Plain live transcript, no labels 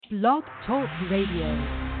Blog Talk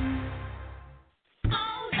Radio.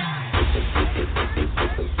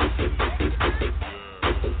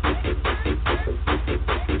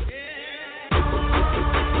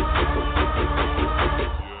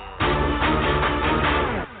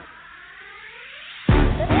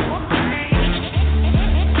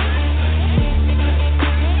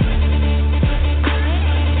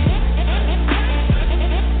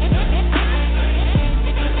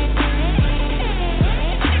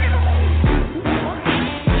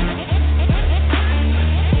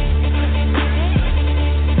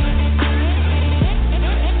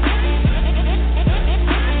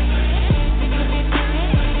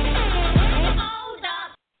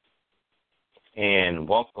 And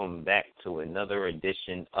welcome back to another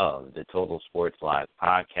edition of the Total Sports Live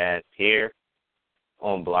podcast here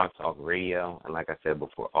on Blog Talk Radio. And like I said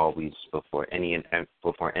before, before any and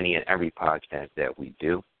every podcast that we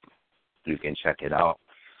do, you can check it out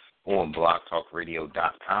on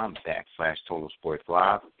blogtalkradio.com/Total Sports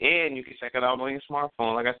Live. And you can check it out on your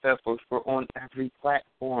smartphone. Like I said, folks, we're on every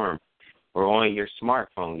platform. We're on your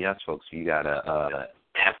smartphone. Yes, folks, you got a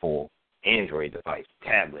Apple Android device,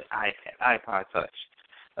 tablet, iPad, iPod Touch,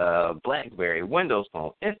 BlackBerry, Windows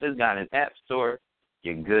Phone. If it's got an app store,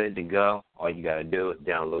 you're good to go. All you got to do is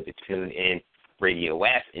download the TuneIn Radio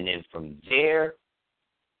app, and then from there,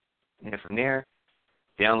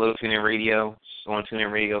 download TuneIn Radio. On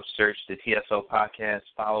TuneIn Radio, search the TSO podcast.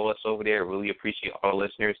 Follow us over there. Really appreciate all the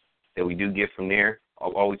listeners that we do get from there.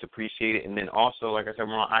 I'll always appreciate it. And then also, like I said,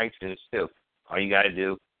 we're on iTunes too. All you got to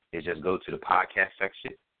do is just go to the podcast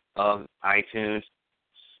section of iTunes,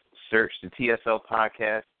 search the TSL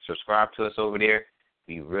podcast, subscribe to us over there.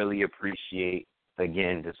 We really appreciate,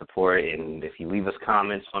 again, the support, and if you leave us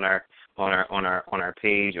comments on our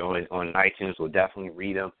page or on iTunes, we'll definitely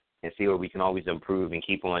read them and see where we can always improve and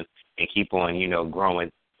keep on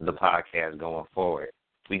growing the podcast going forward.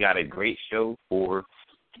 We got a great show for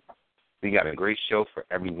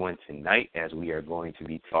everyone tonight, as we are going to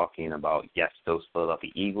be talking about, those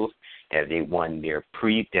Philadelphia Eagles, as they won their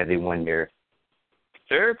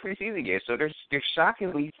third preseason game. So they're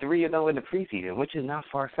shockingly 3-0 in the preseason, which is not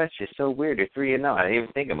far-fetched. It's so weird. They're 3-0. I didn't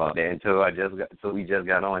even think about that until we just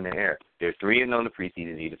got on the air. They're 3-0 in the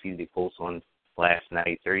preseason. They defeated the Colts on last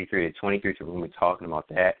night, 33-23. So we're talking about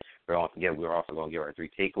that. We're also going to give our 3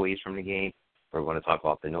 takeaways from the game. We're going to talk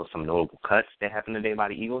about some notable cuts that happened today by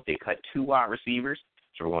the Eagles. They cut 2 wide receivers,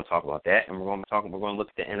 so we're going to talk about that. And we're going to look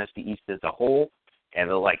at the NFC East as a whole. And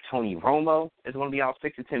like Tony Romo is going to be out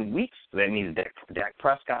 6 to 10 weeks, so that means Dak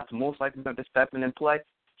Prescott's most likely going to step in and play.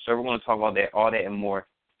 So we're going to talk about that, all that and more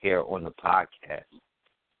here on the podcast.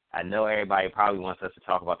 I know everybody probably wants us to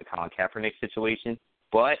talk about the Colin Kaepernick situation,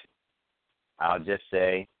 but I'll just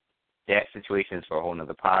say that situation is for a whole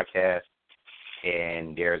nother podcast.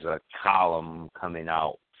 And there's a column coming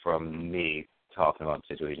out from me talking about the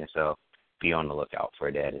situation, so be on the lookout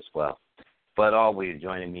for that as well. But always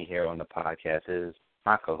joining me here on the podcast is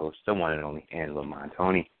my co-host, the one and only Angela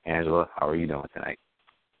Montoni. Angela, how are you doing tonight?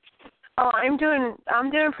 Oh, I'm doing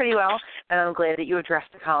pretty well, and I'm glad that you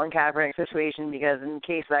addressed the Colin Kaepernick situation, because in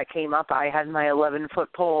case that came up, I had my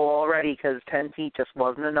 11-foot pole already, because 10 feet just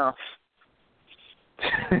wasn't enough.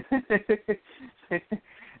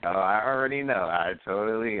 Oh, I already know. I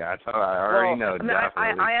already know.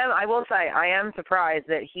 Definitely. I will say, I am surprised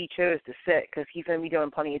that he chose to sit, because he's going to be doing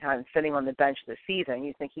plenty of time sitting on the bench this season.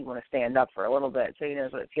 You think he'd want to stand up for a little bit, so he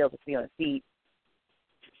knows what it feels to be on his feet.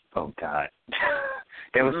 Oh God,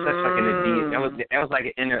 that was such like an Adio. That was like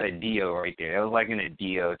an inner Adio right there. That was like an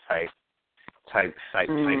Adio type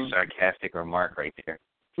sarcastic remark right there.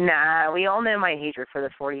 Nah, we all know my hatred for the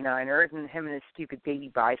 49ers and him and his stupid baby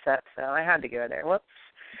biceps, so I had to go there. Whoops.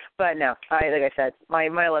 But no, like I said, my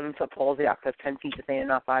 11-foot pole is because 10 feet just ain't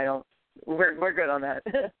enough. We're good on that.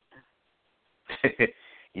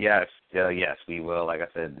 Yes, we will. Like I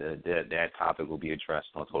said, that topic will be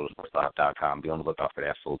addressed on TotalSportsLive.com. Be on the lookout for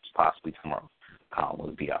that, folks. Possibly tomorrow. Column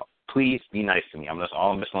will be out. Please be nice to me. That's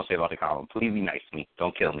all I'm just going to say about the column. Please be nice to me.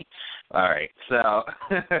 Don't kill me. All right, so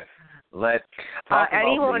let's talk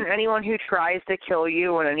about anyone who tries to kill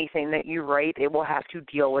you on anything that you write, it will have to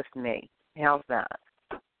deal with me. How's that?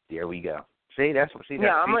 There we go.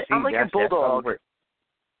 I'm like a bulldog.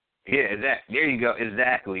 Yeah, exactly. There you go.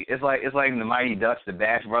 Exactly. It's like the Mighty Ducks, the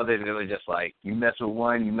Bash Brothers. They were just like, you mess with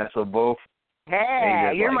one, you mess with both.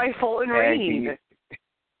 Hey, you're my Fulton Reed.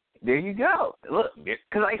 There you go. Look,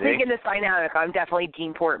 because I think in this dynamic, I'm definitely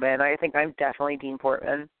Dean Portman.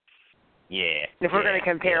 Yeah. If we're going to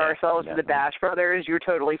compare ourselves to the Bash Brothers, you're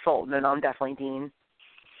totally Fulton, and I'm definitely Dean.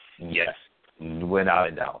 Yes, without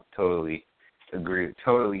a doubt. Totally agree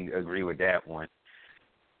with that one.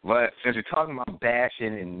 But since we're talking about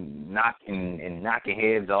bashing and knocking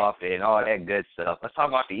heads off and all that good stuff, let's talk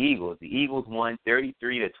about the Eagles. The Eagles won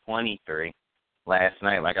 33-23 last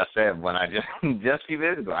night. Like I said, when I just a few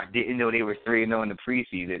minutes ago, I didn't know they were 3-0 in the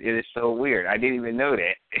preseason. It is so weird. I didn't even know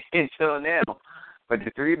that until now. But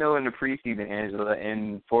the 3-0 in the preseason, Angela,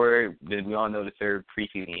 and we all know the third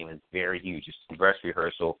preseason game is very huge. It's a dress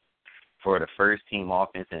rehearsal for the first team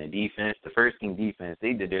offense and the defense. The first team defense,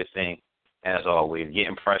 they did their thing as always,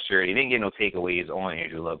 getting pressure. They didn't get no takeaways on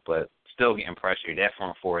Andrew Luck, but still getting pressure. That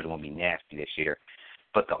front four is going to be nasty this year.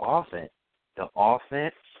 But the offense,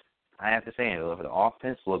 I have to say, Angela, the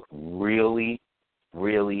offense looked really,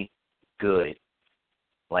 really good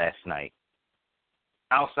last night.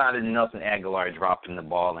 Outside of Nelson Aguilar dropping the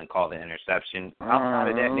ball and called an interception, outside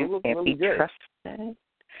of that, they looked really good.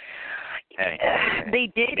 Hey, they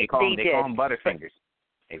did. They call him Butterfingers.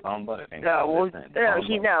 They call him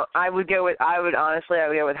Butterfingers. I would go with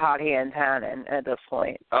Hot Hand Hannon at this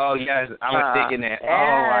point. Oh yes, I was thinking that. Oh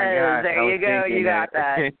my gosh, there you go. You got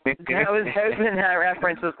that. I was hoping that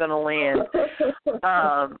reference was going to land.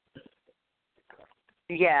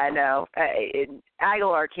 Yeah, no.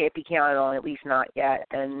 Aguilar can't be counted on, at least not yet,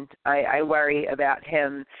 and I worry about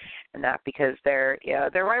him and that because their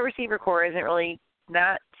wide receiver core isn't really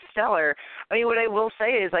that stellar. I mean, what I will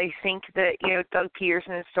say is I think that Doug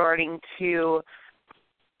Peterson is starting to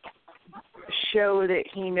show that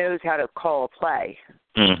he knows how to call a play.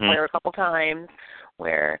 Mm-hmm. There were a couple times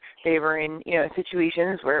where they were in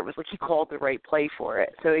situations where it was like he called the right play for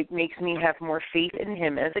it. So it makes me have more faith in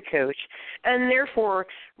him as a coach, and therefore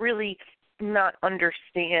really not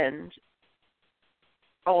understand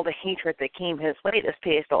all the hatred that came his way this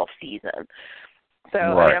past off season. So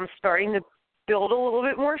right. I'm starting to build a little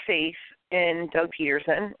bit more faith in Doug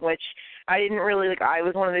Peterson, which I didn't really like. I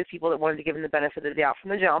was one of those people that wanted to give him the benefit of the doubt from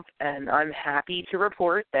the jump, and I'm happy to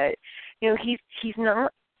report that he's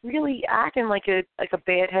not really acting like a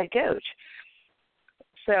bad head coach.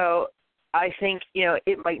 So I think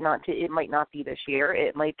it might not be this year.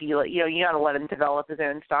 It might be like you got to let him develop his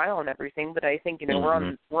own style and everything. But I think we're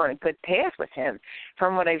on a good path with him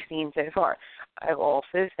from what I've seen so far. I will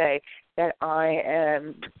also say that I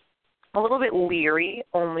am a little bit leery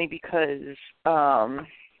only because the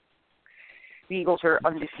Eagles were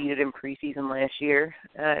undefeated in preseason last year,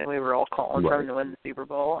 and we were all calling for them to win the Super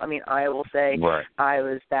Bowl. I mean, I will say I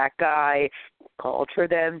was that guy, called for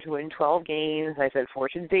them to win 12 games. I said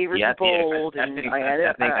fortune favors the bold, and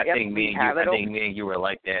I think me and you were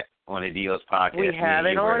like that on the Deals podcast. We have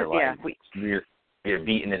it on, We're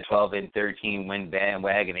beating the 12-13 win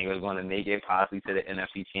bandwagon. They was going to make it possibly to the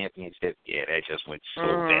NFC Championship. Yeah, that just went so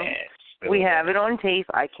bad. We have it on tape.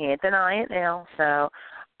 I can't deny it now. So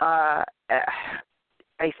I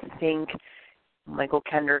think Michael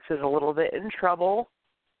Kendricks is a little bit in trouble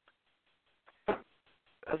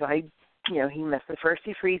because he missed the first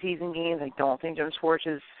two preseason games. I don't think Jim Schwartz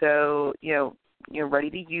is so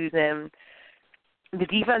ready to use him. The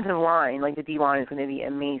defensive line, like the D-line, is going to be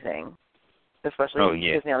amazing. Especially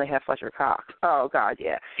because now they have Fletcher Cox. Oh, God,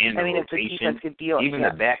 yeah. And I mean, if the defense could deal with even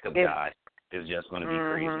the backup guy is just going to be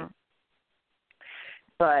crazy.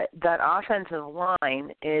 But that offensive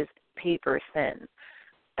line is paper thin.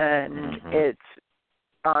 And it's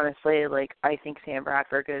honestly, I think Sam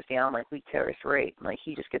Bradford goes down week 2 or 3.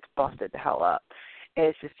 He just gets busted the hell up.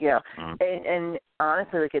 It's just, and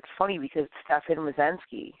honestly, it's funny because Stefan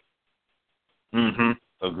Wazensky.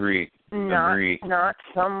 Agreed. Not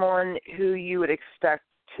someone who you would expect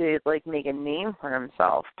to make a name for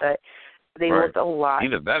himself, but they looked a lot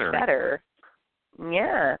better.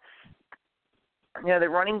 Yeah. The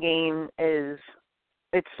running game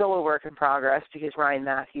it's still a work in progress because Ryan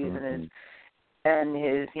Matthews and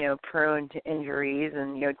his prone to injuries,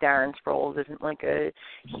 and Darren Sproles isn't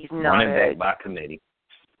he's not running back by committee.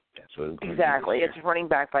 That's what exactly. It's running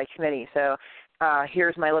back by committee. So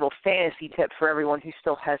here's my little fantasy tip for everyone who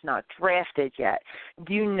still has not drafted yet.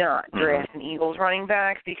 Do not draft an Eagles running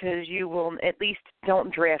back because you will at least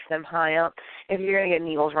don't draft them high up. If you're going to get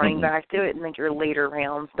an Eagles running back, do it in your later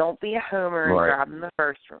rounds. Don't be a homer and grab them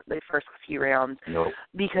the first few rounds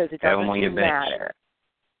because it doesn't matter.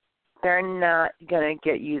 They're not going to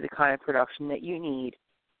get you the kind of production that you need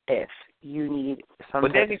if you need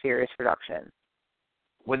some serious production.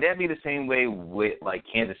 Would that be the same way with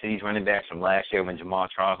Kansas City's running backs from last year when Jamal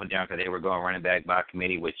Charles went down because they were going running back by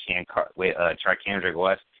committee with Charcandrick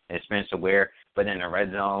West and Spencer Ware, but in the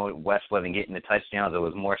red zone, West wasn't getting the touchdowns. It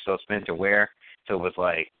was more so Spencer Ware. So it was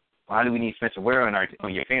why do we need Spencer Ware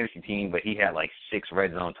on your fantasy team? But he had 6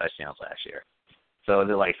 red zone touchdowns last year. So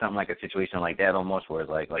they're like something like a situation like that almost, where it's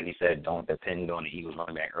like you said, don't depend on the Eagles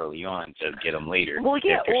running back early on, just get them later. Well,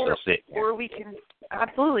 yeah, if they're still sitting there.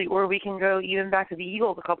 or we can go even back to the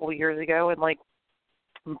Eagles a couple of years ago and like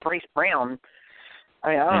Bryce Brown.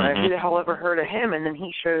 I don't know who the hell ever heard of him, and then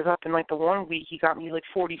he shows up in like the 1 week he got me like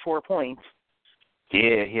 44 points.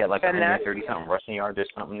 Yeah, he had like 130 something rushing yards or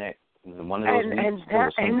something. That one of those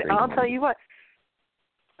weeks. And I'll tell you what,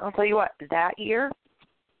 that year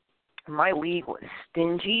my league was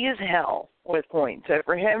stingy as hell with points. So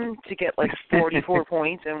for him to get like 44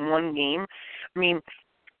 points in one game, I mean,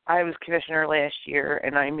 I was commissioner last year,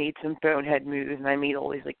 and I made some bonehead moves, and I made all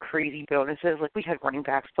these like crazy bonuses. Like we had running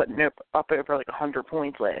backs putting up over like 100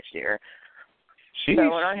 points last year. Jeez.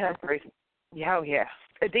 So when I had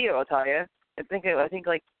Adio, I'll tell you, I think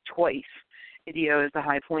like twice. Adio is the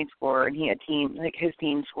high point scorer, and he had his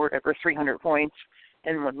team scored over 300 points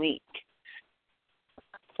in 1 week.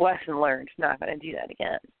 Lesson learned. Not going to do that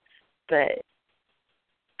again. But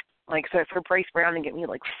like, so for Bryce Brown to get me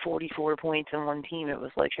like 44 points in one team, it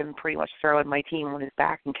was like him pretty much throwing my team on his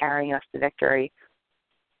back and carrying us to victory.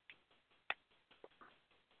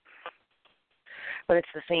 But it's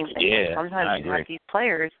the same thing. Yeah, sometimes you have these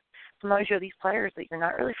players. Sometimes you have these players that you're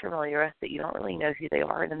not really familiar with, that you don't really know who they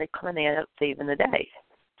are, and then they come and they end up saving the day.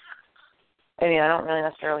 I mean, I don't really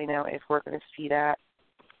necessarily know if we're going to see that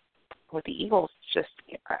with the Eagles. Just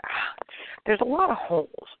there's a lot of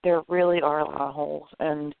holes. There really are a lot of holes,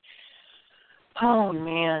 and oh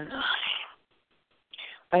man,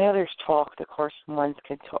 I know there's talk that Carson Wentz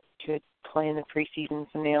could play in the preseason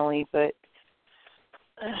finale, but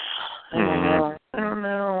I don't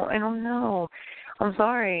know. I'm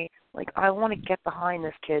sorry. Like, I want to get behind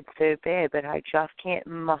this kid so bad, but I just can't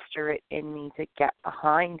muster it in me to get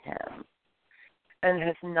behind him. And it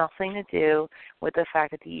has nothing to do with the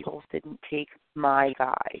fact that the Eagles didn't take my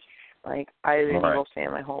guy. Like, I've been an Eagles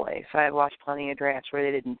fan my whole life, so I've watched plenty of drafts where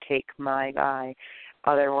they didn't take my guy,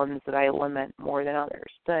 other ones that I lament more than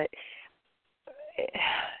others. But,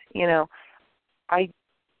 you know, I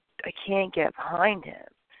can't get behind him.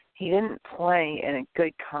 He didn't play in a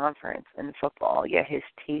good conference in football. Yeah, his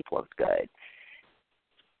tape looked good.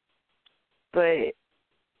 But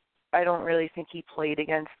I don't really think he played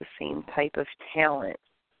against the same type of talent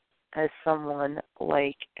as someone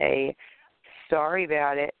like sorry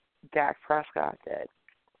about it, Dak Prescott did.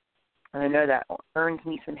 And I know that earns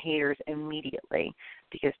me some haters immediately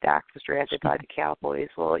because Dak was drafted by the Cowboys.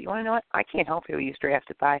 Well, you want to know what? I can't help who he was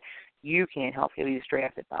drafted by. You can't help who he was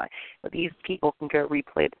drafted by. But these people can go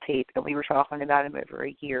replay the tape, and we were talking about him over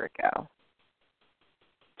a year ago.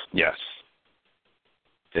 Yes.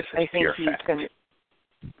 This is pure fact.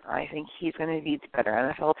 I think he's going to be the better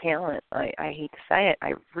NFL talent. I hate to say it.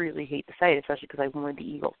 I really hate to say it, especially because I wanted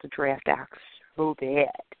the Eagles to draft Dak so bad.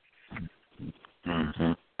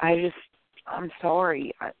 Mm-hmm. I'm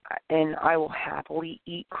sorry, and I will happily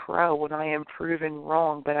eat crow when I am proven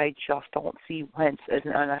wrong, but I just don't see Wentz as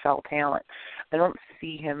an NFL talent. I don't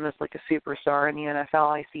see him as like a superstar in the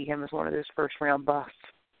NFL. I see him as one of those first-round busts.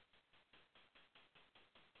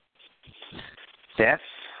 That's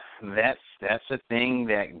a thing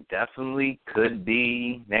that definitely could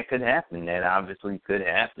happen. That obviously could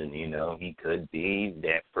happen. You know, he could be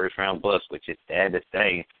that first round bust, which is sad to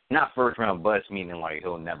say. Not first round bust meaning like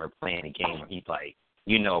he'll never play in a game where he's like,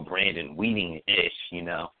 you know, Brandon Weeding-ish, you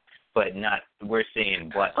know. But not, we're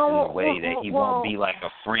saying bust in the way that he won't be like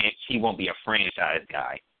he won't be a franchise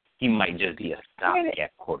guy. He might just be a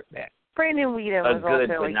stopgap quarterback. Brandon Weeding was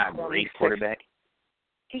good also but not great quarterback.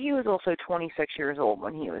 He was also 26 years old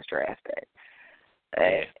when he was drafted.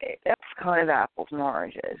 That's kind of apples and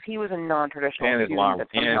oranges. He was a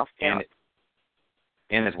non-traditional student.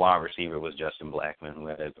 And his wide receiver was Justin Blackman, who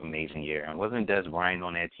had an amazing year. And wasn't Des Bryant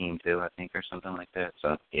on that team too, I think, or something like that?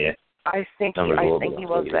 So, yeah. I think he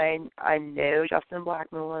was. I know Justin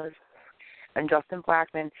Blackman was. And Justin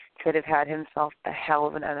Blackman could have had himself a hell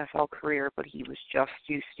of an NFL career, but he was just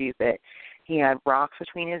too stupid. He had rocks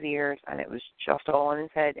between his ears, and it was just all in his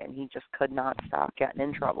head, and he just could not stop getting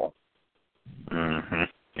in trouble.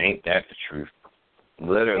 Mm-hmm. Ain't that the truth?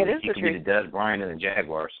 Literally, he could be the Des Bryant of the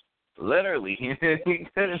Jaguars. Literally, he could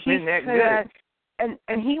have been that good.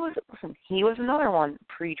 And he was another one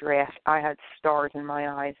pre-draft. I had stars in my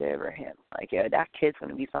eyes over him. Like, yeah, that kid's going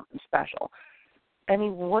to be something special. And he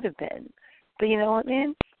would have been. But you know what,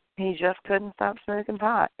 man? He just couldn't stop smoking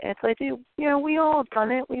pot. It's like, dude, you know, we all have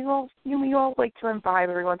done it. We all like to imbibe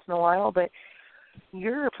every once in a while, but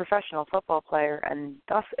you're a professional football player, and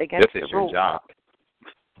thus against the rules. This is your job.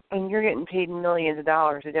 And you're getting paid millions of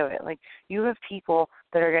dollars to do it. Like, you have people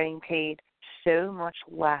that are getting paid so much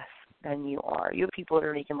less than you are. You have people that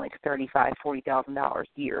are making like $35,000, $40,000 a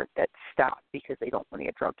year that stop because they don't want to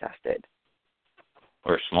get drug tested.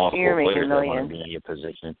 Or small school You're making players that want millions. to be in your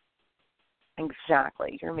position.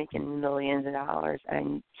 Exactly. You're making millions of dollars,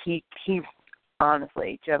 and he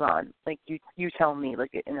honestly, Javon, like you tell me,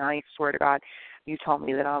 like, and I swear to God, you tell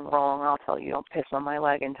me that I'm wrong, I'll tell you, don't piss on my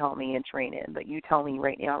leg and tell me it's raining. But you tell me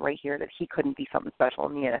right now, right here, that he couldn't be something special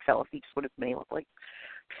in the NFL if he just would have been able to, like,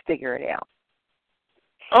 figure it out.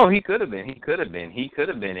 Oh, he could have been.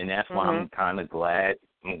 And that's why I'm Mm-hmm. kind of glad.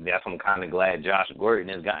 I'm kind of glad Josh Gordon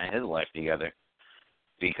has gotten his life together,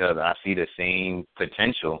 because I see the same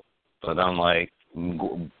potential. But I'm like,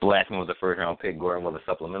 Blackman was a first-round pick. Gordon was a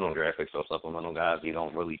supplemental draft pick. So supplemental guys, you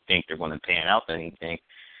don't really think they're going to pan out to anything.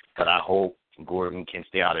 But I hope Gordon can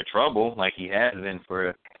stay out of trouble like he has been.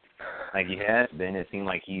 It seemed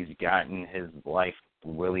like he's gotten his life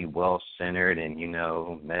really well centered and, you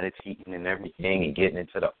know, meditating and everything and getting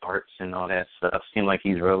into the arts and all that stuff. Seemed like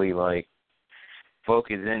he's really, like,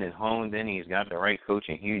 focused in and honed in. He's got the right coach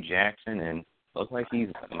in Hugh Jackson, and looks like he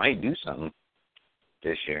might do something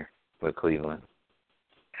this year with Cleveland.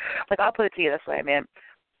 Like, I'll put it to you this way, man.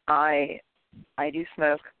 I do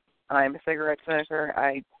smoke. I'm a cigarette smoker.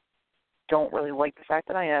 I don't really like the fact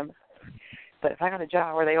that I am. But if I got a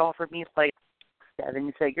job where they offered me, like,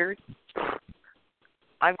 7 figures,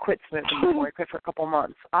 I've quit smoking before. I quit for a couple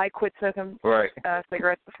months. I quit smoking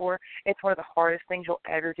cigarettes before. It's one of the hardest things you'll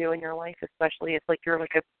ever do in your life, especially if, like, you're,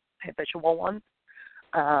 like, a habitual one.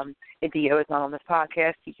 Dio is not on this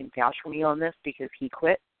podcast. He can vouch for me on this because he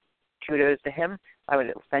quit. Kudos to him. I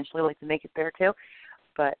would eventually like to make it there, too.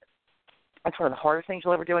 But that's one of the hardest things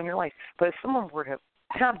you'll ever do in your life. But if someone were to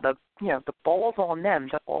have the balls on them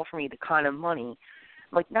to offer me the kind of money,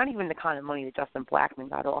 like, not even the kind of money that Justin Blackman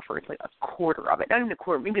got offered, it's like a quarter of it, not even a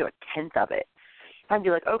quarter, maybe a tenth of it, I'd be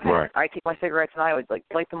like, okay, I take my cigarettes and I would, like,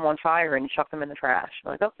 light them on fire and chuck them in the trash.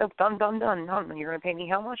 I'm like, oh, done. You're going to pay me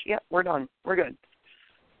how much? Yep, we're done. We're good.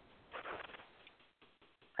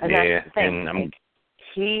 And that's the thing. And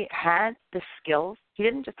he had the skills. He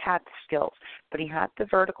didn't just have the skills, but he had the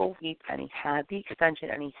vertical leap, and he had the extension,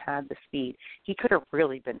 and he had the speed. He could have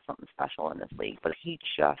really been something special in this league, but he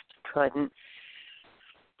just couldn't.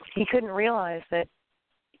 He couldn't realize that,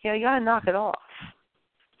 you got to knock it off.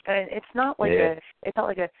 And it's not like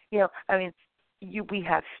we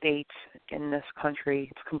have states in this country,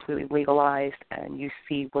 it's completely legalized, and you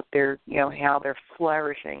see what they're, how they're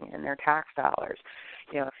flourishing in their tax dollars.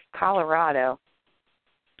 Colorado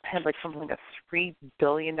had like something like a $3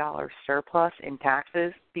 billion surplus in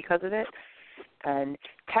taxes because of it. And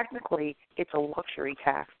technically, it's a luxury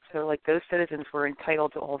tax. So, like, those citizens were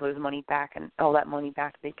entitled to all those money back and all that money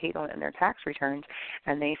back they paid on it in their tax returns.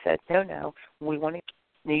 And they said, no, we want to.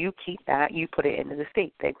 You keep that. You put it into the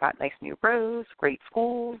state. They've got nice new roads, great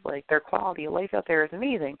schools. Like, their quality of life out there is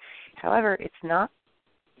amazing. However, it's not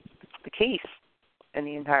the case in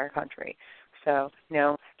the entire country. So,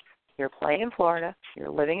 you're playing in Florida. You're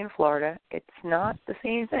living in Florida. It's not the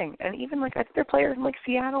same thing. And even, like, I think there are players in, like,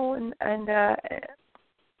 Seattle and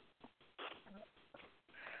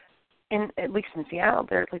at least in Seattle,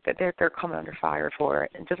 they're coming under fire for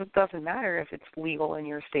it. It doesn't matter if it's legal in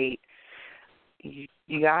your state. You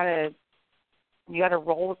gotta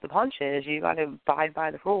roll with the punches. You gotta abide by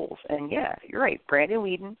the rules. And yeah, you're right. Brandon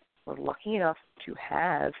Weeden was lucky enough to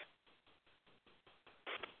have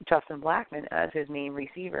Justin Blackman as his main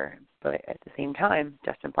receiver, but at the same time,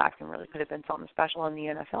 Justin Blackman really could have been something special in the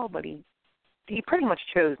NFL, but he pretty much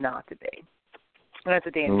chose not to be. And that's a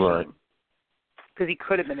damn shame, because he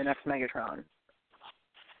could have been the next Megatron.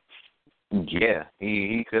 Yeah,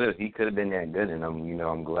 he could have been that good, and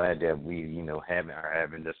I'm glad that we are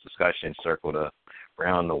having this discussion circled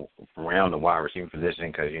around the wide receiver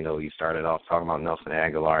position, because we started off talking about Nelson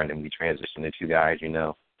Aguilar, and then we transitioned to two guys, and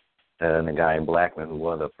the guy in Blackman who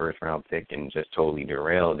was a first-round pick and just totally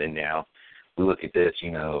derailed. And now we look at this,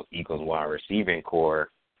 Eagles wide receiving core,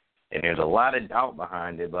 and there's a lot of doubt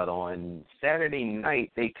behind it. But on Saturday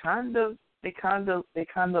night, they kind of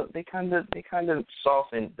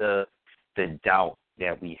softened the doubt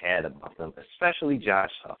that we had about them, especially Josh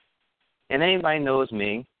Huff. And anybody knows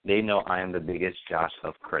me, they know I am the biggest Josh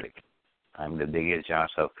Huff critic. I'm the biggest Josh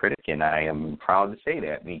Huff critic, and I am proud to say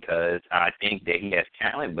that, because I think that he has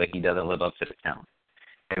talent, but he doesn't live up to the talent.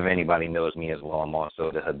 If anybody knows me as well, I'm also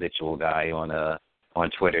the habitual guy on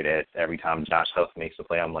Twitter that every time Josh Huff makes a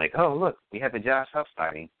play, I'm like, oh, look, we have a Josh Huff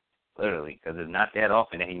sighting, literally, because it's not that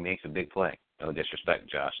often that he makes a big play. No disrespect,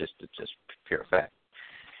 Josh, it's just pure fact.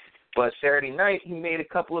 But Saturday night, he made a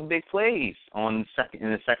couple of big plays on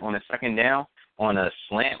the second down. On a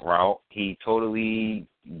slant route, he totally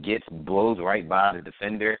blows right by the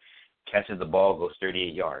defender catches the ball, goes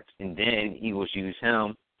 38 yards. And then Eagles use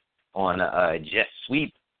him on a jet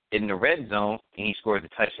sweep in the red zone, and he scores a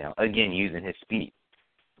touchdown, again using his speed.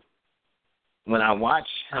 When I watched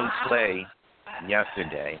him play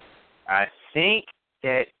yesterday, I think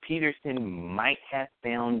that Peterson might have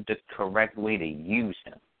found the correct way to use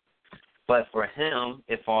him. But for him,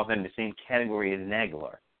 it falls in the same category as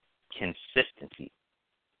Aguilar, consistency.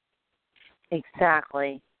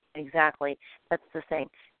 Exactly. That's the thing.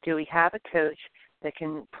 Do we have a coach that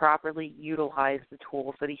can properly utilize the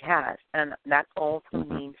tools that he has? And that also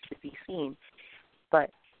means to be seen. But,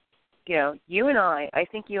 you and I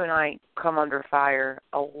think you and I come under fire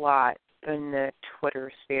a lot in the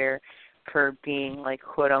Twitter sphere for being like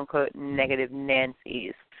quote-unquote negative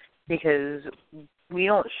Nancy's because we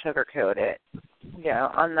don't sugarcoat it.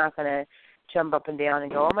 I'm not going to jump up and down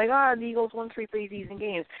and go, oh, my God, the Eagles won 3 preseason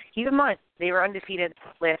games. Keep in mind, they were undefeated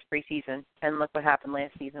last preseason, and look what happened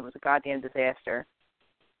last season. It was a goddamn disaster.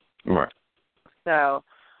 Right. So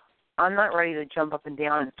I'm not ready to jump up and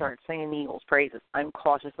down and start singing the Eagles' praises. I'm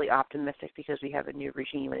cautiously optimistic because we have a new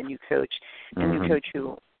regime and a new coach, a new coach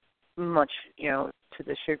who much, to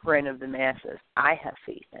the chagrin of the masses, I have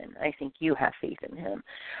faith in. I think you have faith in him.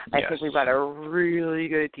 I think we've got a really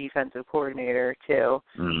good defensive coordinator, too,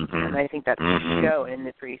 and I think that's shown in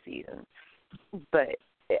the preseason. But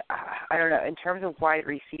I don't know. In terms of wide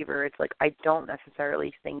receiver, it's like I don't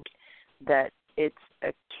necessarily think that it's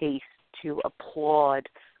a case to applaud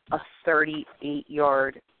a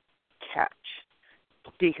 38-yard catch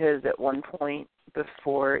because at one point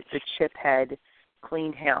before the chip head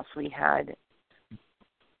cleaned house, we had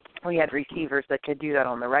receivers that could do that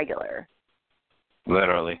on the regular.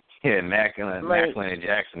 Literally. Yeah, Macklin and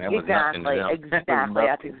Jackson. That was nothing to them. Exactly.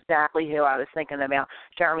 That's exactly who I was thinking about.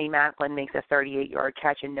 Jeremy Macklin makes a 38-yard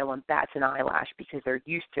catch and no one bats an eyelash because they're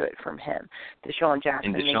used to it from him. Deshaun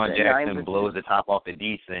Jackson blows the top off the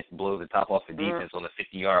defense, on a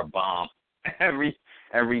 50-yard bomb every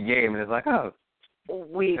game, and it's like, oh.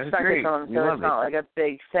 We expect it from them, so it's not like a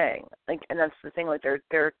big thing. And that's the thing.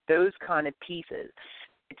 They're those kind of pieces.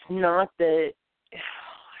 It's not the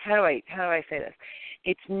how do I say this?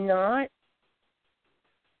 It's not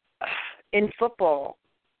in football.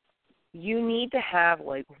 You need to have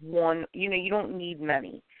one. You don't need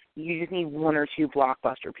many. You just need one or two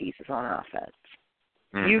blockbuster pieces on offense.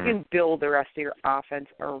 You can build the rest of your offense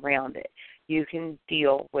around it. You can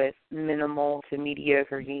deal with minimal to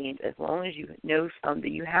mediocre games as long as you know that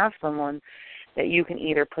you have someone that you can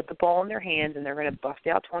either put the ball in their hands and they're going to bust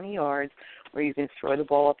out 20 yards, or you can throw the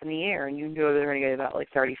ball up in the air and you know they're going to get about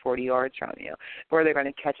 30, 40 yards from you, or they're going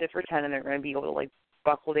to catch it for 10 and they're going to be able to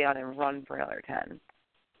buckle down and run for another 10.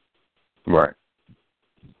 Right.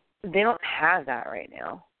 They don't have that right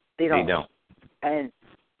now. They don't.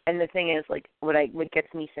 And the thing is, what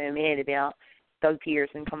gets me so mad about Doug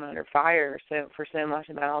Peterson coming under fire for so much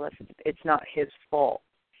about all this, it's not his fault.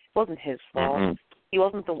 It wasn't his fault. He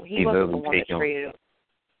wasn't the one that traded.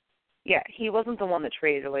 Yeah, he wasn't the one that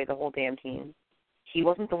traded away the whole damn team. He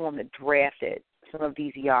wasn't the one that drafted some of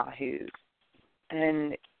these yahoos.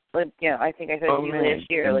 And I think I said to you last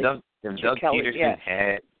year, if Doug Peterson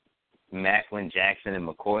had Macklin, Jackson, and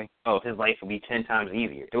McCoy, his life would be 10 times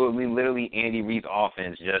easier. It would be literally Andy Reid's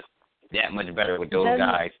offense, just that much better with those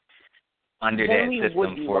guys under that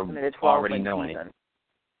system for already knowing it.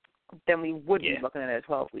 Then we would be looking at a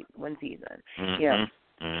 12-win season.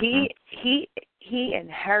 He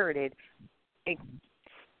inherited it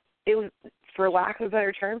was, for lack of a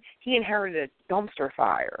better term, he inherited a dumpster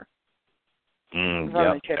fire from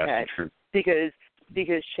the Chip head because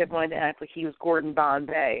Chip wanted to act like he was Gordon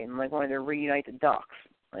Bombay and wanted to reunite the Ducks.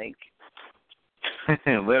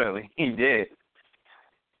 Literally, he did.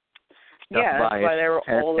 That's why there were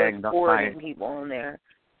all those Gordon people in there.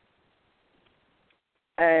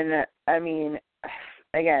 And I mean,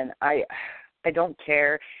 again, I don't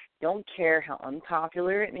care. Don't care how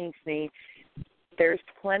unpopular it makes me. There's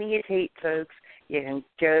plenty of tape, folks. You can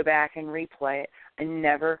go back and replay it. I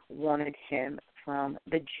never wanted him from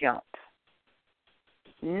the jump.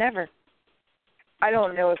 Never. I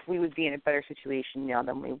don't know if we would be in a better situation now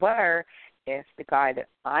than we were if the guy that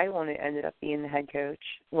I wanted ended up being the head coach,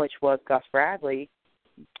 which was Gus Bradley.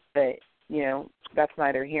 But, that's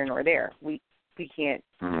neither here nor there. We can't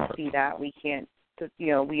see that. We can't,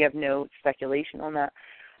 we have no speculation on that.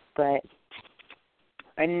 But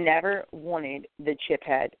I never wanted the chip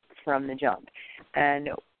head from the jump. And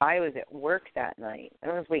I was at work that night. I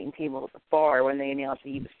was waiting tables at the bar when they announced that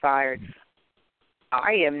he was fired.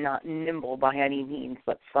 I am not nimble by any means,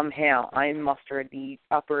 but somehow I mustered the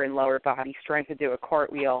upper and lower body strength to do a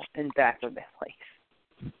cartwheel and back of the place.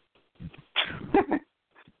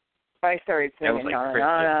 I started That was singing, like no, Christmas.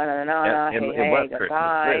 no, no, no, no, It hey, was hey, Christmas.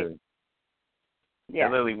 goodbye. Literally. Yeah.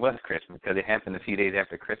 It literally was Christmas because it happened a few days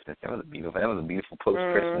after Christmas. That was a beautiful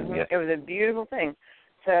post-Christmas gift. It was a beautiful thing.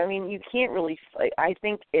 So, I mean, you can't really, I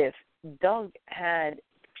think if Doug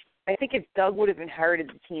would have inherited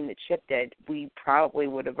the team that Chip did, we probably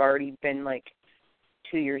would have already been like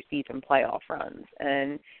 2 years deep in playoff runs.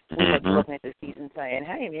 And we would be looking at the season saying,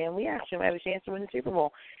 hey, man, we actually might have a chance to win the Super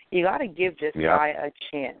Bowl. You got to give this guy a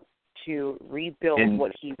chance to rebuild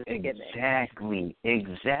what he was given. Exactly.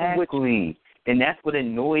 And that's what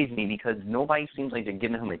annoys me because nobody seems like they're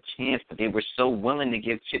giving him a chance, but they were so willing to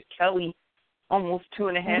give Chip Kelly almost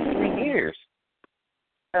 2.5, 3 years.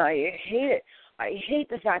 I hate it. I hate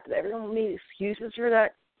the fact that everyone made excuses for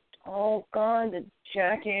that. Oh, God, the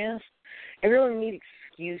jackass. Everyone made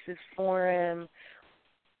excuses for him.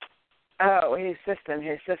 Oh, his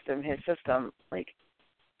system. Like,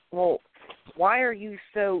 well, why are you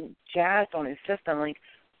so jazzed on his system? Like,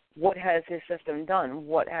 what has his system done?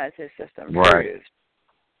 What has his system proved?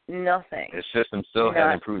 Nothing. His system still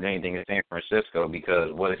hasn't proved anything in San Francisco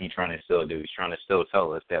because what is he trying to still do? He's trying to still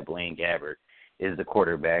tell us that Blaine Gabbert is the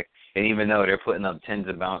quarterback. And even though they're putting up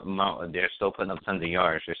they're still putting up tons of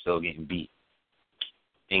yards, they're still getting beat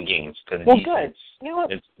in games because defense. You know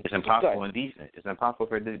what? It's impossible in defense. It's impossible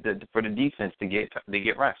for the defense to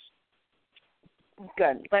get rest.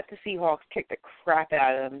 Good. Let the Seahawks kick the crap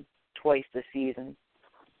out of them twice this season.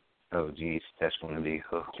 Oh, geez, that's going to be.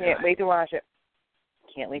 Oh, Can't wait to watch it.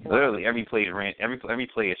 Literally, every play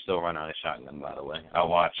is still run on a shotgun. By the way, I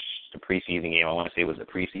watched the preseason game. I want to say it was a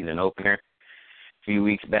preseason opener a few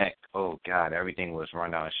weeks back. Oh God, everything was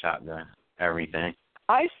run down a shotgun. Everything.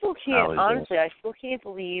 I still can't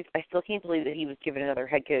believe that he was given another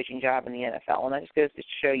head coaching job in the NFL, and that just goes to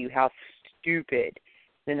show you how stupid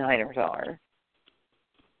the Niners are.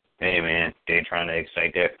 Hey man, they're trying to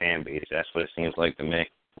excite that fan base. That's what it seems like to me.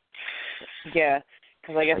 Yeah,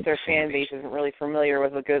 because I guess their fan base isn't really familiar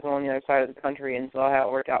with what goes on the other side of the country and saw how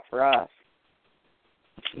it worked out for us.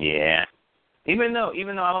 Yeah. Even though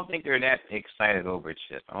I don't think they're that excited over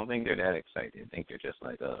Chip. I don't think they're that excited. I think they're just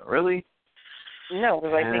like, really? No,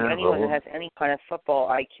 because I think anyone that has any kind of football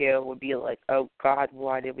IQ would be like, oh, God,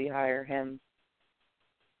 why did we hire him?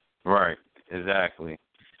 Right, exactly.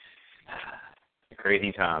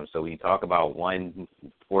 Crazy times. So we talk about one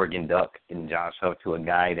Oregon Duck and Josh Huff to a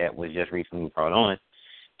guy that was just recently brought on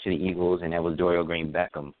to the Eagles, and that was Dorial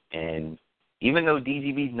Green-Beckham. And even though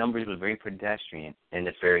DGB's numbers was very pedestrian in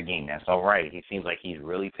the fair game, that's all right. He seems like he's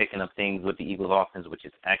really picking up things with the Eagles offense, which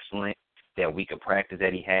is excellent. That week of practice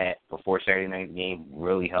that he had before Saturday night game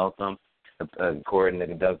really helped him, according to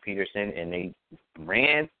Doug Peterson, and they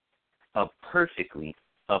ran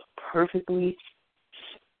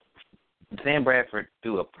Sam Bradford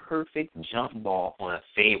threw a perfect jump ball on a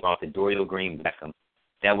fade route to Dorial Green-Beckham.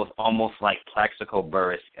 That was almost like Plaxico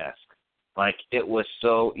Burress-esque. Like, it was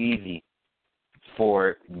so easy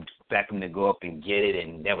for Beckham to go up and get it,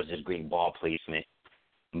 and that was just great ball placement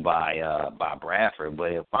by Bradford.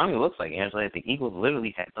 But it finally looks like, Angela, that the Eagles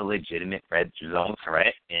literally had a legitimate red zone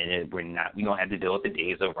threat, and we don't have to deal with the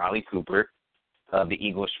days of Riley Cooper, the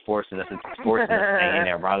Eagles forcing us saying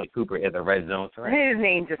that Riley Cooper is a red zone threat. His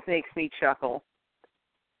name just makes me chuckle.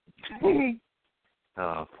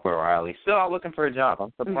 Oh, poor Riley. Still out looking for a job.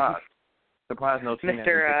 I'm surprised. Surprised no team hasn't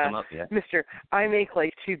picked him up yet. Mr. I make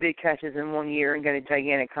like 2 big catches in 1 year and get a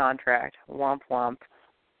gigantic contract. Womp womp.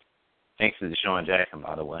 Thanks to Deshaun Jackson,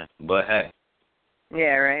 by the way. But hey.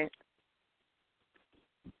 Yeah, right.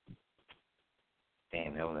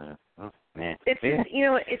 Damn, oh man.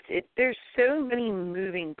 There's so many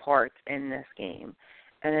moving parts in this game,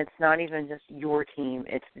 and it's not even just your team;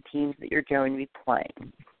 it's the teams that you're going to be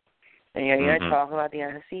playing. And you're going to talk about the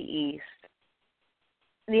NFC East.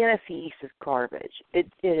 The NFC East is garbage. It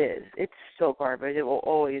is. It's still garbage. It will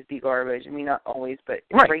always be garbage. I mean, not always, but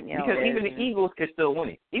right now. Because even the Eagles can still win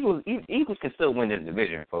it. Eagles can still win this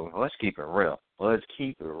division, folks. Let's keep it real.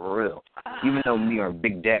 Even though we are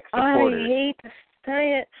big Dak supporters. I hate to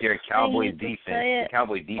say it. Your Cowboys defense. The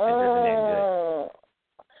Cowboys defense isn't that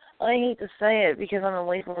good. I hate to say it because I'm a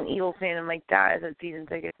lifelong Eagles fan, and my dad has had season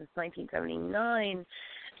tickets since 1979,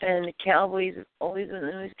 and the Cowboys have always been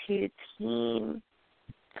the most hated team.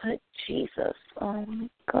 But Jesus, oh my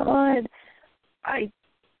God, I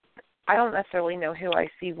don't necessarily know who I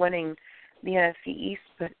see winning the NFC East,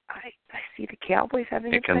 but I see the Cowboys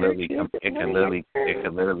having a better chance. It can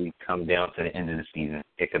literally come down to the end of the season.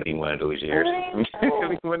 It could be one of those years.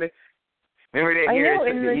 Remember that year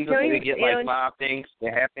the Eagles get like 5 things to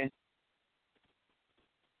happen?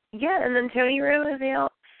 Yeah, and then Tony Romo is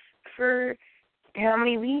out for how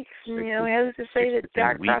many weeks? You know, who's to say that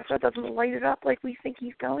Dak Prescott doesn't light it up like we think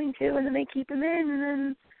he's going to, and then they keep him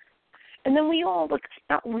in, and then we all look.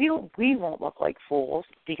 We won't look like fools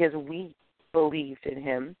because we believed in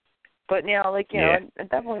him. But now, like, you know,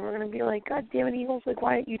 at that point, we're going to be like, God damn it, Eagles, like,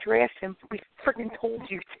 why didn't you draft him? We freaking told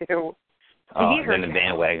you to. Then the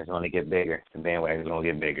bandwagon's going to get bigger. The bandwagon's going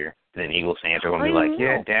to get bigger. Then Eagles fans are going to be like,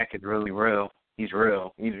 yeah, Dak is really real. He's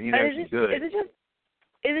real. He's actually good. Is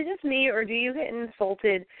it just me, or do you get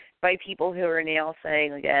insulted by people who are now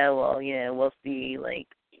saying, like, oh, well, you know, we'll see, like,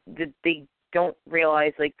 they don't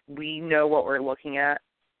realize, like, we know what we're looking at?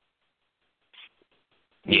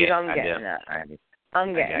 Yeah, I'm getting that.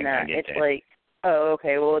 I'm getting that. It's like, oh,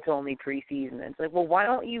 okay, well, it's only preseason. It's like, well, why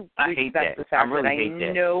don't you respect the fact that I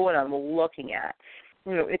know what I'm looking at?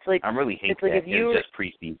 You know, it's like, I really hate that. Like it's just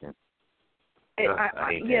preseason.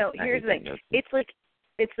 You know, here's the thing. It's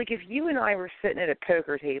like if you and I were sitting at a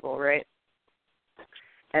poker table, right?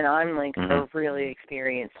 And I'm like a really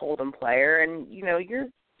experienced Hold'em player, and you know,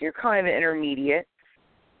 you're kind of an intermediate.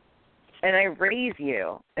 And I raise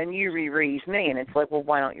you, and you re-raise me, and it's like, well,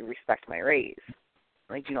 why don't you respect my raise?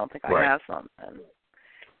 Like, you don't think I have something.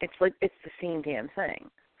 It's like, it's the same damn thing.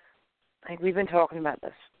 Like, we've been talking about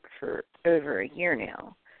this for over a year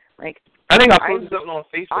now. Like, I think I posted something on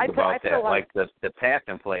Facebook about that, like the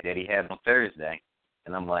passing play that he had on Thursday.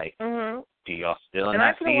 And I'm like, do y'all still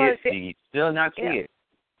not see it? Do you still not see it?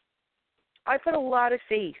 I put a lot of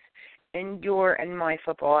faith in your and my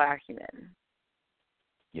football acumen.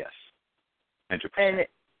 Yes, 100%. And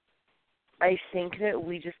I think that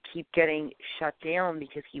we just keep getting shut down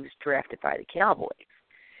because he was drafted by the Cowboys.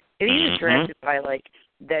 If he was drafted by, like,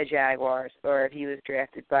 the Jaguars, or if he was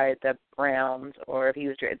drafted by the Browns, or if he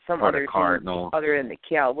was drafted some other team other than the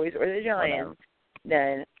Cowboys or the Giants,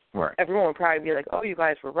 then everyone would probably be like, oh, you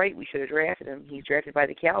guys were right, we should have drafted him. He's drafted by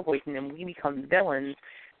the Cowboys, and then we become villains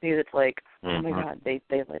because it's like, oh, my God, they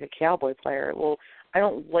like a Cowboy player. Well, I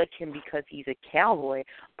don't like him because he's a Cowboy.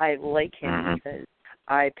 I like him because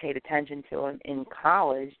I paid attention to him in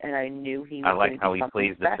college, and I knew he was going to do something special. I like how he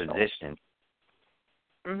plays the position.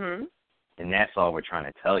 And that's all we're trying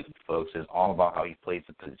to tell you, folks, is all about how he plays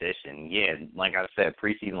the position. Yeah, like I said,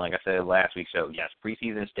 preseason, like I said last week's show, yes,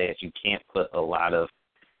 preseason stats, you can't put a lot of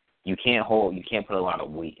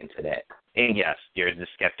weight into that. And yes, there's the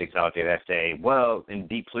skeptics out there that say, well, in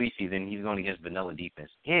deep preseason, he's going against vanilla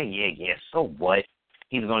defense. Yeah, so what?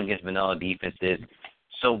 He's going against vanilla defenses.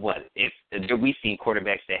 So what? If we've seen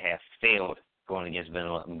quarterbacks that have failed going against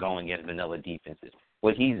vanilla defenses.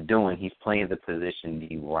 What he's doing, he's playing the position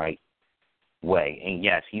the right way. And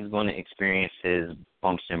yes, he's going to experience his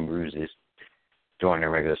bumps and bruises during the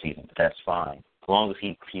regular season, but that's fine. As long as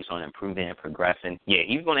he keeps on improving and progressing, yeah,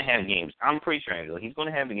 he's going to have games. I'm pretty sure, Angela, he's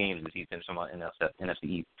going to have games this season from NFC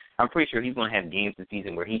East. I'm pretty sure he's going to have games this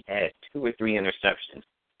season where he has 2 or 3 interceptions.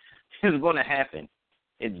 It's going to happen.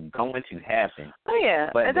 It's going to happen. Oh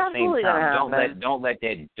yeah, but at the same time,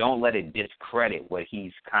 don't let it discredit what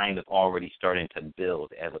he's kind of already starting to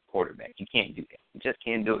build as a quarterback. You can't do that. You just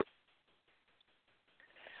can't do it.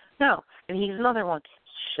 No, and he's another one.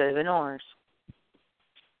 Should have been ours.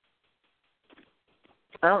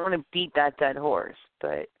 I don't want to beat that dead horse,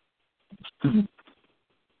 but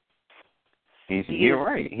you're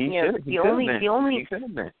right. He should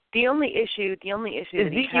have been. The only issue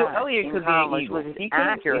Ezekiel Elliott could be an Eagle. Was his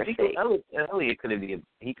accuracy. Elliott could have been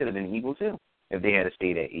an Eagle too if they had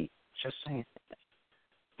stayed at 8. Just saying.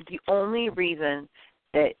 The only reason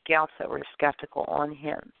that Gallup were skeptical on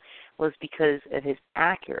him was because of his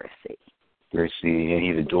accuracy. And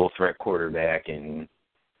he's a dual threat quarterback, and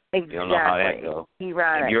you don't know how that goes. He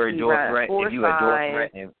ran. If you're a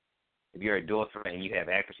dual threat and you have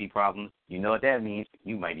accuracy problems, you know what that means.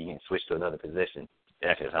 You might be getting switched to another position.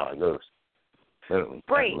 That's just how it goes.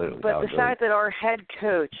 Right, but the fact that our head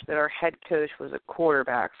coach was a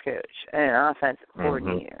quarterback's coach and an offensive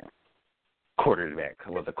coordinator. Quarterback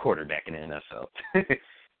was a quarterback in the NFL.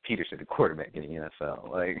 Peter said the quarterback in the NFL.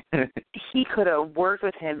 Like he could have worked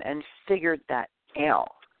with him and figured that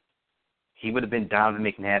out. He would have been Donovan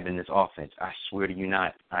McNabb in this offense. I swear to you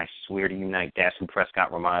not. That's who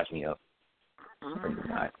Prescott reminds me of.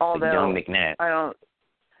 Although young McNabb.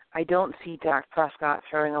 I don't see Dak Prescott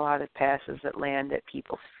throwing a lot of passes that land at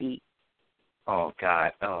people's feet. Oh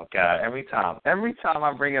God. Every time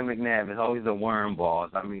I bring up McNabb, it's always the worm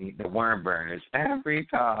balls. I mean, the worm burners. Every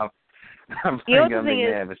time I bring up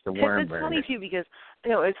McNabb, it's the worm burners. It's funny too because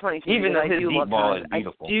it's funny too. Even though his deep ball is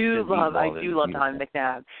beautiful. I do love Donovan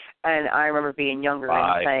McNabb, and I remember being younger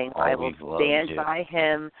and saying I will stand by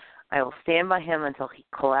him I will stand by him until he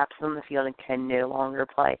collapses on the field and can no longer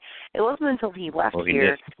play. It wasn't until he left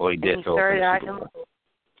here he did and he started acting.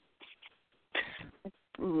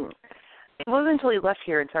 It wasn't until he left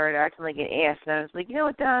here and started acting like an ass, and I was like, you know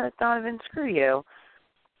what, Donovan, screw you.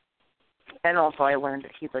 And also, I learned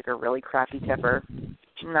that he's like a really crappy tipper,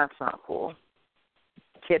 and that's not cool.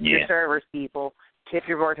 Tip your servers, people. Tip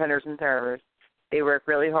your bartenders and servers. They work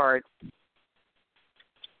really hard.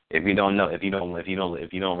 If you don't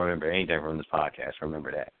remember anything from this podcast,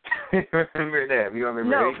 remember that. Remember that. If you don't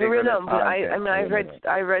remember anything from this podcast, but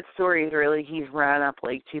I read stories where like he's ran up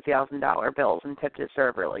like $2,000 bills and tipped his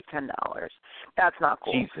server like $10. That's not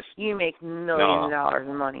cool. Jesus. You make millions of dollars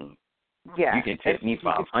in money. Yeah. You can tip me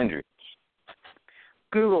 $500.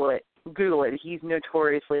 Google it. He's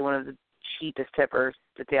notoriously one of the cheapest tippers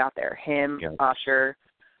that's out there. Him, Usher,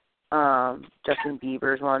 Justin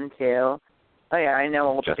Bieber's one too. Oh yeah, I know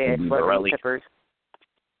all the bad celebrity tippers.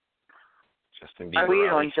 Justin Bieber. I waited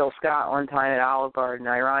on Jill Scott one time at Olive Garden.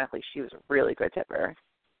 Ironically, she was a really good tipper.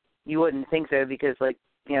 You wouldn't think so because, like,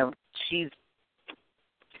 you know, she's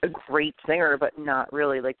a great singer, but not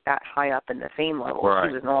really like that high up in the fame level. Right.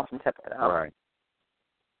 She was an awesome tipper, though. Right.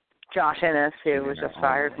 Josh Ennis, who was just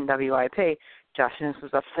fired from WIP, Josh Ennis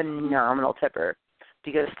was a phenomenal tipper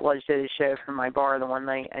because Sludge did his show from my bar the one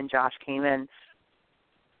night, and Josh came in.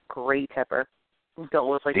 Great tipper. Bill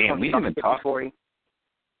was like Damn, we didn't even talk. 40.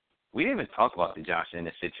 We didn't even talk about the Josh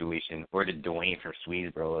Ennis situation or the Dwayne from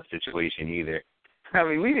Swedesboro situation either. I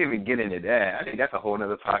mean, we didn't even get into that. I think that's a whole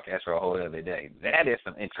other podcast for a whole other day. That is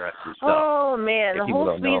some interesting stuff. Oh, man, the whole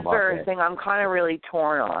Swedesboro thing I'm kind of really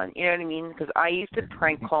torn on. You know what I mean? Because I used to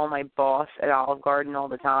prank call my boss at Olive Garden all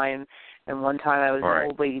the time, and one time I was an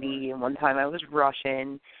old lady, and one time I was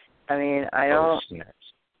Russian. I mean, I don't...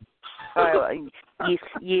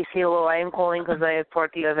 Yes, hello, I am calling because I have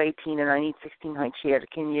party of 18 and I need 16 high chair.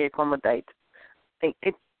 Can you accommodate? Oh,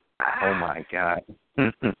 my God.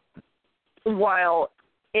 While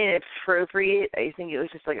inappropriate, I think it was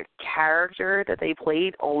just like a character that they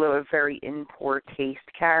played, although a very in poor taste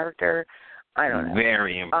character. I don't know.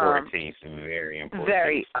 Very in poor taste. Very in poor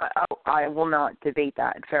taste. I will not debate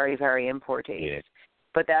that. Very, very in poor taste. Yes.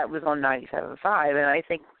 But that was on 97.5, and I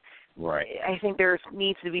think right. I think there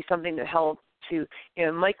needs to be something to help to, you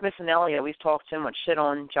know, Mike Missanelli always talks so much shit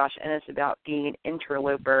on Josh Ennis about being an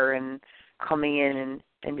interloper and coming in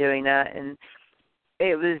and doing that, and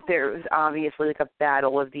there was obviously like a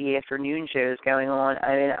battle of the afternoon shows going on.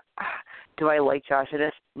 I mean, do I like Josh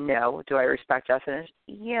Ennis? No. Do I respect Josh Ennis?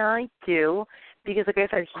 Yeah, I do. Because like I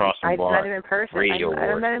said, I've met him in person.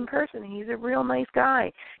 I've met him in person. He's a real nice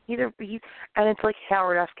guy. And it's like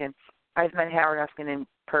Howard Eskin. I've met Howard Eskin in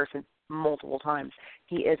person multiple times.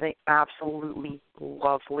 He is an absolutely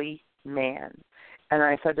lovely man. And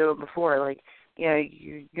I said to him before, like, you know,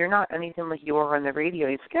 you're not anything like you are on the radio.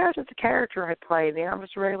 He's like, gosh, it's a character I play. Man, I'm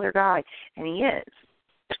just a regular guy. And he is.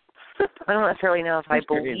 I don't necessarily know if I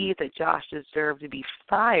believe that Josh deserved to be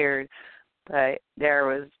fired, but there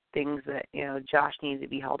was things that, you know, Josh needs to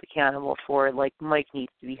be held accountable for, like Mike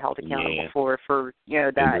needs to be held accountable for, you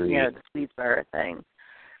know, that, you know, the Swedesboro thing.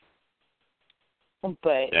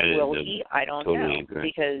 But will he? I don't know.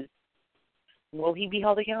 Because will he be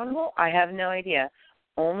held accountable? I have no idea.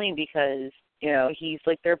 Only because, you know, he's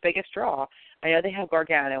like their biggest draw. I know they have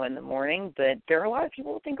Gargano in the morning, but there are a lot of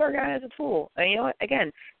people who think Gargano's a fool. And you know what?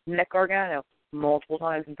 Again, met Gargano multiple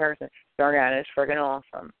times in person. Gargano's friggin'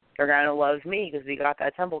 awesome. Gargano loves me because we got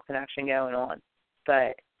that Temple connection going on.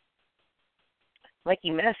 But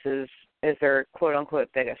Mikey Miss is their quote-unquote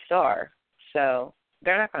biggest star. So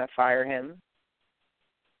they're not going to fire him.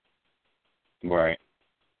 Right.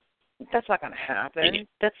 That's not going to happen.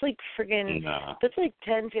 That's like friggin', that's like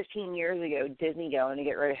 10, 15 years ago, Disney going to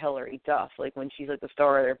get rid of Hilary Duff, like when she's like the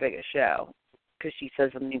star of their biggest show, because she says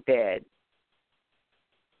something bad.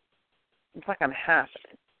 It's not going to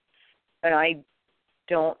happen. And I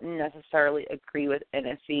don't necessarily agree with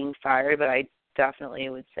Ennis being fired, but I definitely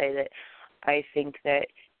would say that I think that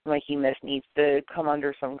Mikey Miss needs to come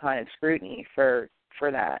under some kind of scrutiny for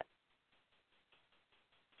that.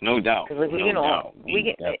 No doubt. Because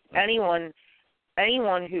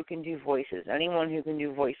anyone who can do voices, anyone who can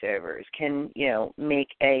do voiceovers can, you know, make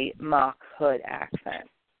a mock hood accent.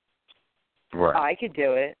 Right. I could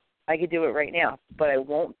do it. I could do it right now, but I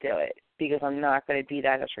won't do it because I'm not going to be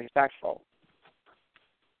that disrespectful.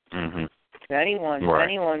 Mm-hmm. Anyone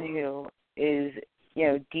who is, you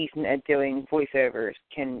know, decent at doing voiceovers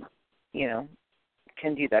can, you know,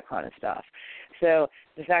 can do that kind of stuff. So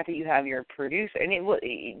the fact that you have your producer, and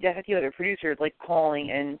the fact that you have a producer like calling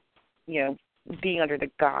and, you know, being under the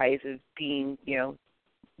guise of being, you know,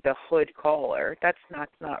 the hood caller. That's not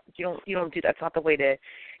you don't do that's not the way to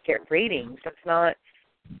get ratings. That's not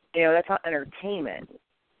that's not entertainment.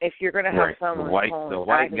 If you're gonna have someone the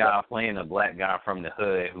white guy playing a black guy from the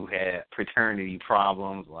hood who had paternity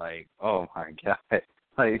problems, like, oh my God,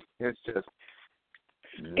 like it's just.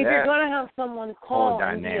 If you're gonna have someone call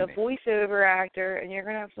and be a voiceover actor, and you're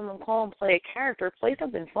gonna have someone call and play a character, play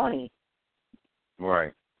something funny.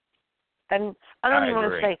 Right. And I don't even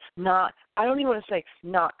want to say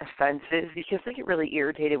not offensive, because I get really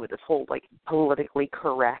irritated with this whole like politically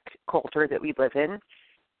correct culture that we live in.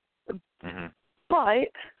 Mm-hmm.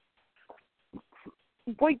 But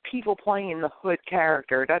white people playing the hood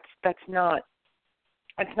character, that's not.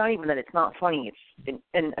 It's not even that it's not funny. It's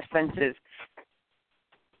an offensive.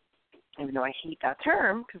 Even though I hate that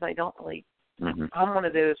term because I don't really. Mm-hmm. I'm one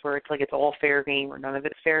of those where it's like it's all fair game or none of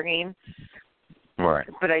it's fair game. Right.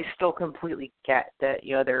 But I still completely get that,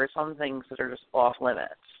 there are some things that are just off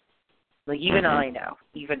limits. Like, even I know.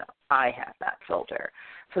 Even I have that filter.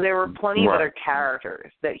 So there were plenty of other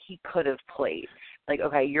characters that he could have played. Like,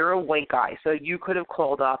 okay, you're a white guy, so you could have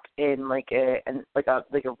called up in like a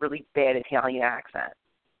really bad Italian accent.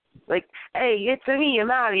 Like, hey, it's me,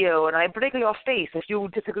 Mario, and I break your face if you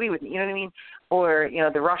disagree with me. You know what I mean? Or,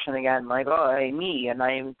 the Russian again, like, oh, hey, me, and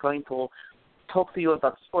I'm going to talk to you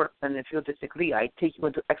about sports, and if you disagree, I take you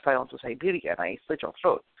into exile to Siberia, and I slit your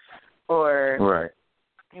throat. Or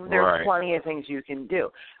there are plenty of things you can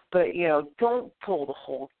do. But, don't pull the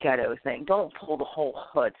whole ghetto thing. Don't pull the whole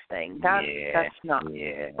hood thing. That's not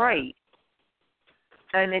right.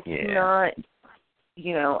 And it's not,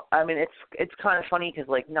 it's kind of funny because,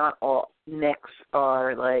 like, not all Nicks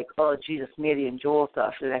are like, oh, Jesus, Mary and Joel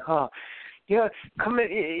stuff. They're like, oh, it's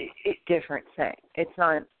a different thing. It's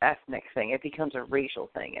not an ethnic thing. It becomes a racial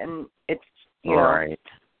thing, and it's right.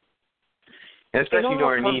 Especially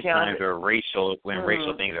during these times where racial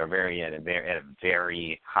things are at a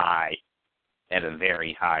very high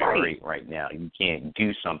rate right now. You can't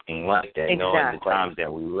do something like that, knowing the times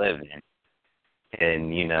that we live in,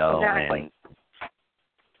 and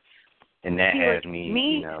and that has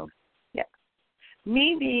me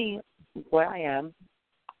me being what I am.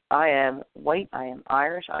 I am white, I am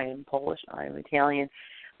Irish, I am Polish, I am Italian,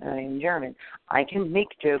 and I am German. I can make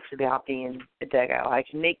jokes about being a Dago. I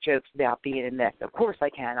can make jokes about being a Nick. Of course I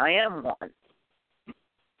can. I am one.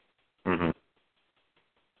 Mm-hmm.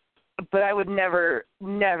 But I would never,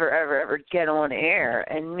 ever get on air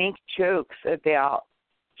and make jokes about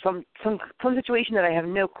some situation that I have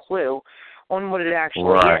no clue on what it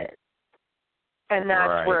actually is. And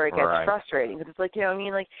that's where it gets frustrating, because it's like,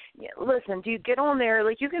 listen, dude, get on there.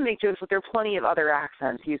 Like, you can make jokes, but there are plenty of other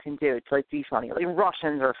accents you can do to, like, be funny. Like,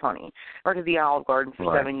 Russians are funny. I worked at the Olive Garden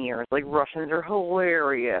for 7 years. Like, Russians are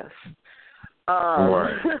hilarious.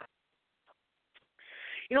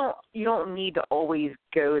 You don't need to always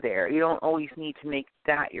go there. You don't always need to make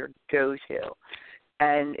that your go-to.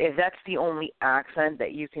 And if that's the only accent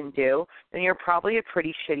that you can do, then you're probably a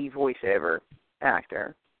pretty shitty voiceover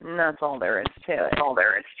actor. And that's all there is to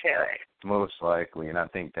it. Most likely, and I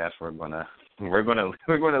think that's where we're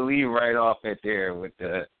gonna leave right off at there with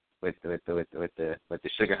the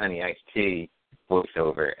sugar honey iced tea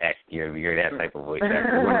voiceover. You're that type of voice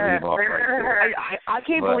actor. We're gonna leave off right there. I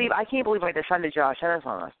can't believe I defended Josh Ennis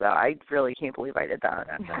on us, though. I really can't believe I did that.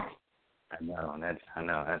 I know.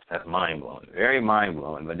 That's mind blowing. Very mind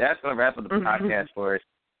blowing. But that's gonna wrap up the podcast for us.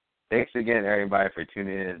 Thanks again, everybody, for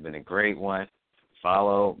tuning in. It's been a great one.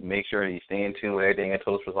 Follow. Make sure you stay in tune with everything at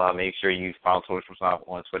Total Sports Live. Make sure you follow Total Sports Live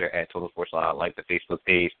on Twitter at Total Sports Live. Like the Facebook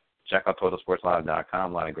page. Check out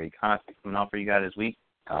TotalSportsLive.com. A lot of great content coming out for you guys this week.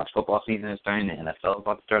 College football season is starting. The NFL is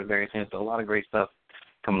about to start very soon. So a lot of great stuff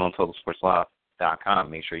coming on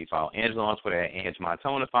TotalSportsLive.com. Make sure you follow Angela on Twitter at Ange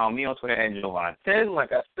Montona. Follow me on Twitter at Angela10.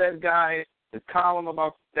 Like I said, guys, the column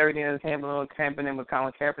about everything that's happening with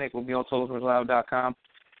Colin Kaepernick will be on TotalSportsLive.com.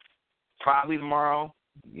 Probably tomorrow.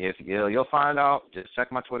 Yes, you'll find out. Just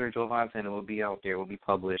check my Twitter, Joe Vibes, and it will be out there. It will be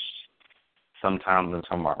published sometime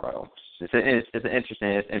tomorrow. It's an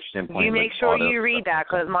interesting point. You make sure you read that,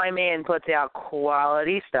 because my man puts out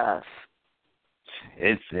quality stuff.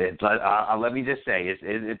 Let me just say,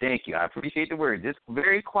 thank you. I appreciate the word. It's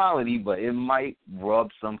very quality, but it might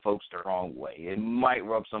rub some folks the wrong way. The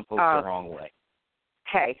wrong way.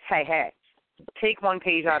 Hey. Take one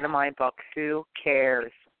page out of my book. Who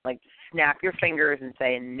cares? Like, snap your fingers and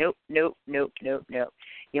say, nope. You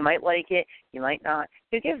might like it. You might not.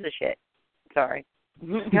 Who gives a shit? Sorry.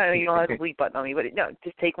 You don't have a delete button on me, but no,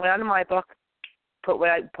 just take one out of my book. Put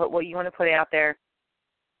what you want to put out there.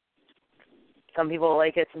 Some people will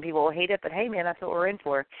like it, some people will hate it, but hey, man, that's what we're in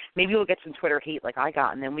for. Maybe we'll get some Twitter hate like I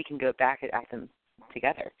got, and then we can go back at them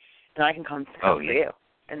together, and I can come for yeah. you,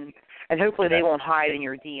 and hopefully they won't hide in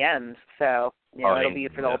your DMs. So it'll be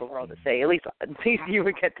for all the world to see. At least you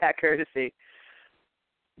would get that courtesy.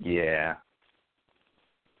 Yeah,